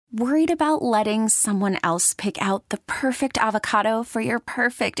Worried about letting someone else pick out the perfect avocado for your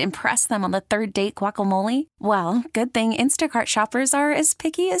perfect impress them on the third date guacamole? Well, good thing Instacart shoppers are as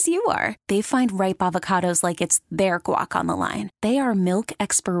picky as you are. They find ripe avocados like it's their guac on the line. They are milk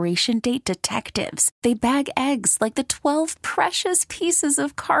expiration date detectives. They bag eggs like the 12 precious pieces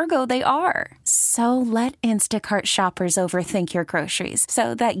of cargo they are. So let Instacart shoppers overthink your groceries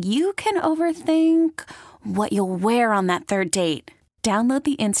so that you can overthink what you'll wear on that third date. Download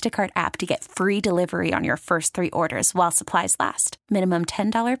the Instacart app to get free delivery on your first 3 orders while supplies last. Minimum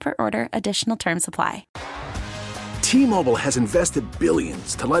 $10 per order. Additional terms apply. T-Mobile has invested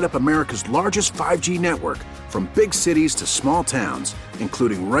billions to light up America's largest 5G network, from big cities to small towns,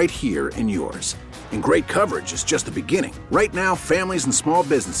 including right here in yours. And great coverage is just the beginning. Right now, families and small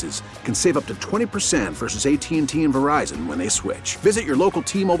businesses can save up to 20% versus AT&T and Verizon when they switch. Visit your local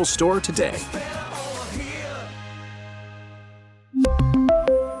T-Mobile store today.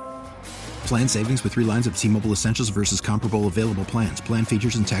 Plan savings with 3 lines of T-Mobile Essentials versus comparable available plans. Plan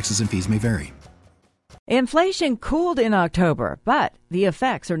features and taxes and fees may vary. Inflation cooled in October, but the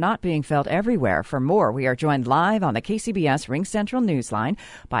effects are not being felt everywhere. For more, we are joined live on the KCBS Ring Central Newsline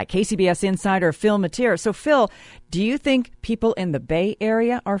by KCBS Insider Phil Matier. So, Phil, do you think people in the Bay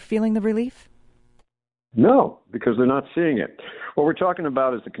Area are feeling the relief? No, because they're not seeing it. What we're talking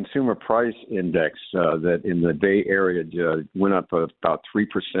about is the consumer price index that in the Bay Area went up about 3%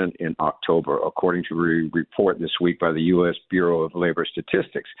 in October, according to a report this week by the U.S. Bureau of Labor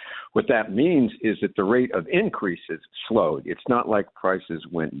Statistics. What that means is that the rate of increases slowed. It's not like prices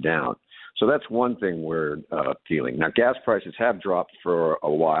went down. So that's one thing we're feeling. Now, gas prices have dropped for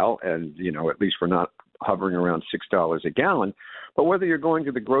a while, and, at least we're not hovering around $6 a gallon. But whether you're going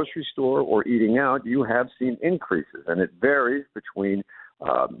to the grocery store or eating out, you have seen increases, and it varies between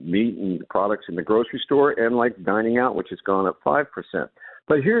meat and products in the grocery store and like dining out, which has gone up 5%.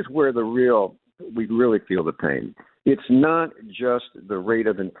 But here's where we really feel the pain. It's not just the rate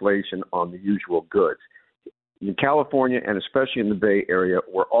of inflation on the usual goods. In California, and especially in the Bay Area,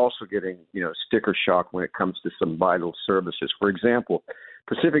 we're also getting, sticker shock when it comes to some vital services. For example,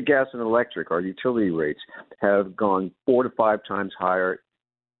 Pacific Gas and Electric, our utility rates, have gone 4 to 5 times higher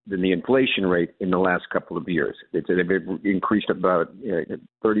than the inflation rate in the last couple of years. They've increased about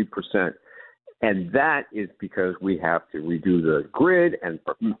 30%. And that is because we have to redo the grid and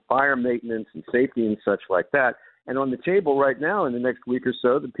fire maintenance and safety and such like that. And on the table right now, in the next week or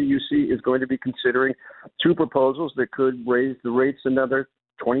so, the PUC is going to be considering 2 proposals that could raise the rates another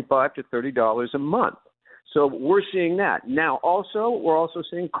 $25 to $30 a month. So we're seeing that. Now, we're also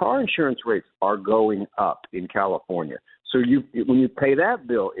seeing car insurance rates are going up in California. So when you pay that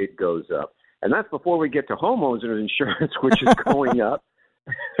bill, it goes up. And that's before we get to homeowners insurance, which is going up,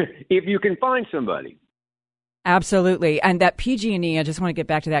 if you can find somebody. Absolutely. And that PG&E, I just want to get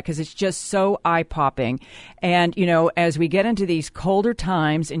back to that because it's just so eye-popping. And, as we get into these colder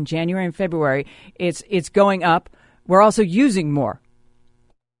times in January and February, it's going up. We're also using more.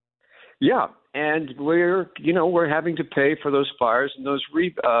 Yeah. And we're having to pay for those fires and those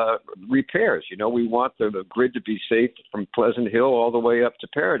repairs. We want the grid to be safe from Pleasant Hill all the way up to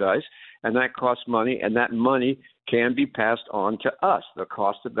Paradise, and that costs money, and that money can be passed on to us. The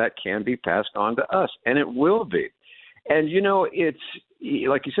cost of that can be passed on to us, and it will be. And, it's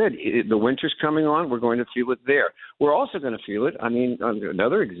like you said, the winter's coming on. We're going to feel it there. We're also going to feel it. I mean,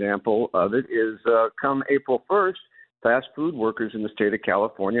 another example of it is come April 1st, fast food workers in the state of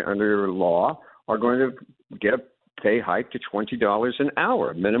California under law are going to get a pay hike to $20 an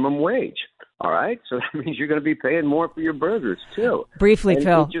hour, minimum wage. All right? So that means you're going to be paying more for your burgers, too. Briefly, and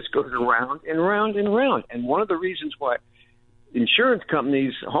Phil. It just goes around and round and round. And one of the reasons why insurance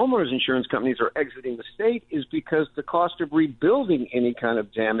companies, homeowners insurance companies are exiting the state is because the cost of rebuilding any kind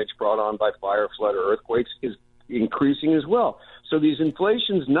of damage brought on by fire, flood, or earthquakes is increasing as well. So these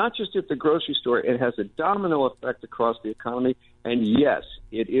inflations, not just at the grocery store, it has a domino effect across the economy. And yes,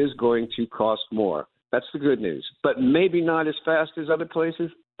 it is going to cost more. That's the good news. But maybe not as fast as other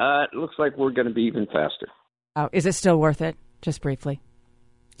places. It looks like we're going to be even faster. Oh, is it still worth it? Just briefly.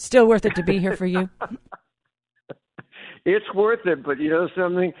 Still worth it to be here for you? It's worth it, but you know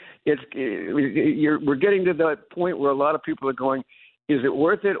something? We're getting to that point where a lot of people are going, is it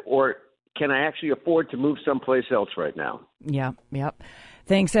worth it, or can I actually afford to move someplace else right now? Yeah, yep.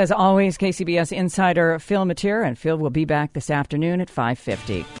 Thanks, as always, KCBS Insider Phil Matier, and Phil will be back this afternoon at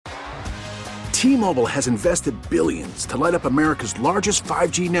 5:50. T-Mobile has invested billions to light up America's largest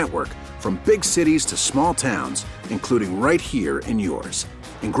 5G network, from big cities to small towns, including right here in yours.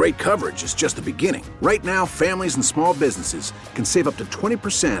 And great coverage is just the beginning. Right now, families and small businesses can save up to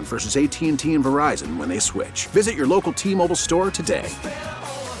 20% versus AT&T and Verizon when they switch. Visit your local T-Mobile store today.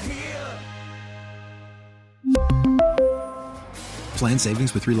 Plan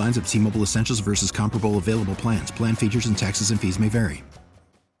savings with 3 lines of T-Mobile Essentials versus comparable available plans. Plan features and taxes and fees may vary.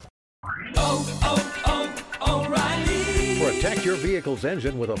 O'Reilly. Protect your vehicle's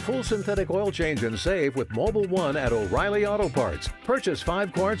engine with a full synthetic oil change and save with Mobile One at O'Reilly Auto Parts. Purchase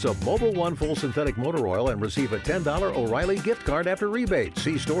 5 quarts of Mobile One full synthetic motor oil and receive a $10 O'Reilly gift card after rebate.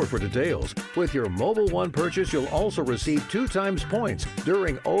 See store for details. With your Mobile One purchase, you'll also receive 2 times points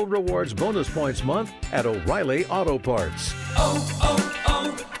during O Rewards Bonus Points Month at O'Reilly Auto Parts.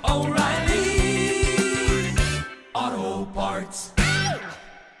 O'Reilly Auto Parts.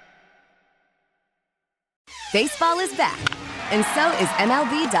 Baseball is back, and so is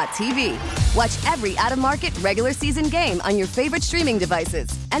MLB.tv. Watch every out-of-market regular season game on your favorite streaming devices,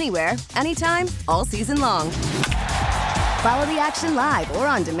 anywhere, anytime, all season long. Follow the action live or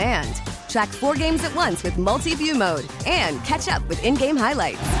on demand. Track 4 games at once with multi-view mode and catch up with in-game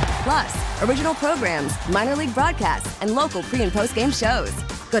highlights. Plus, original programs, minor league broadcasts, and local pre- and post-game shows.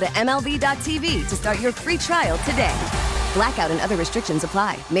 Go to MLB.tv to start your free trial today. Blackout and other restrictions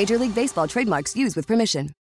apply. Major League Baseball trademarks used with permission.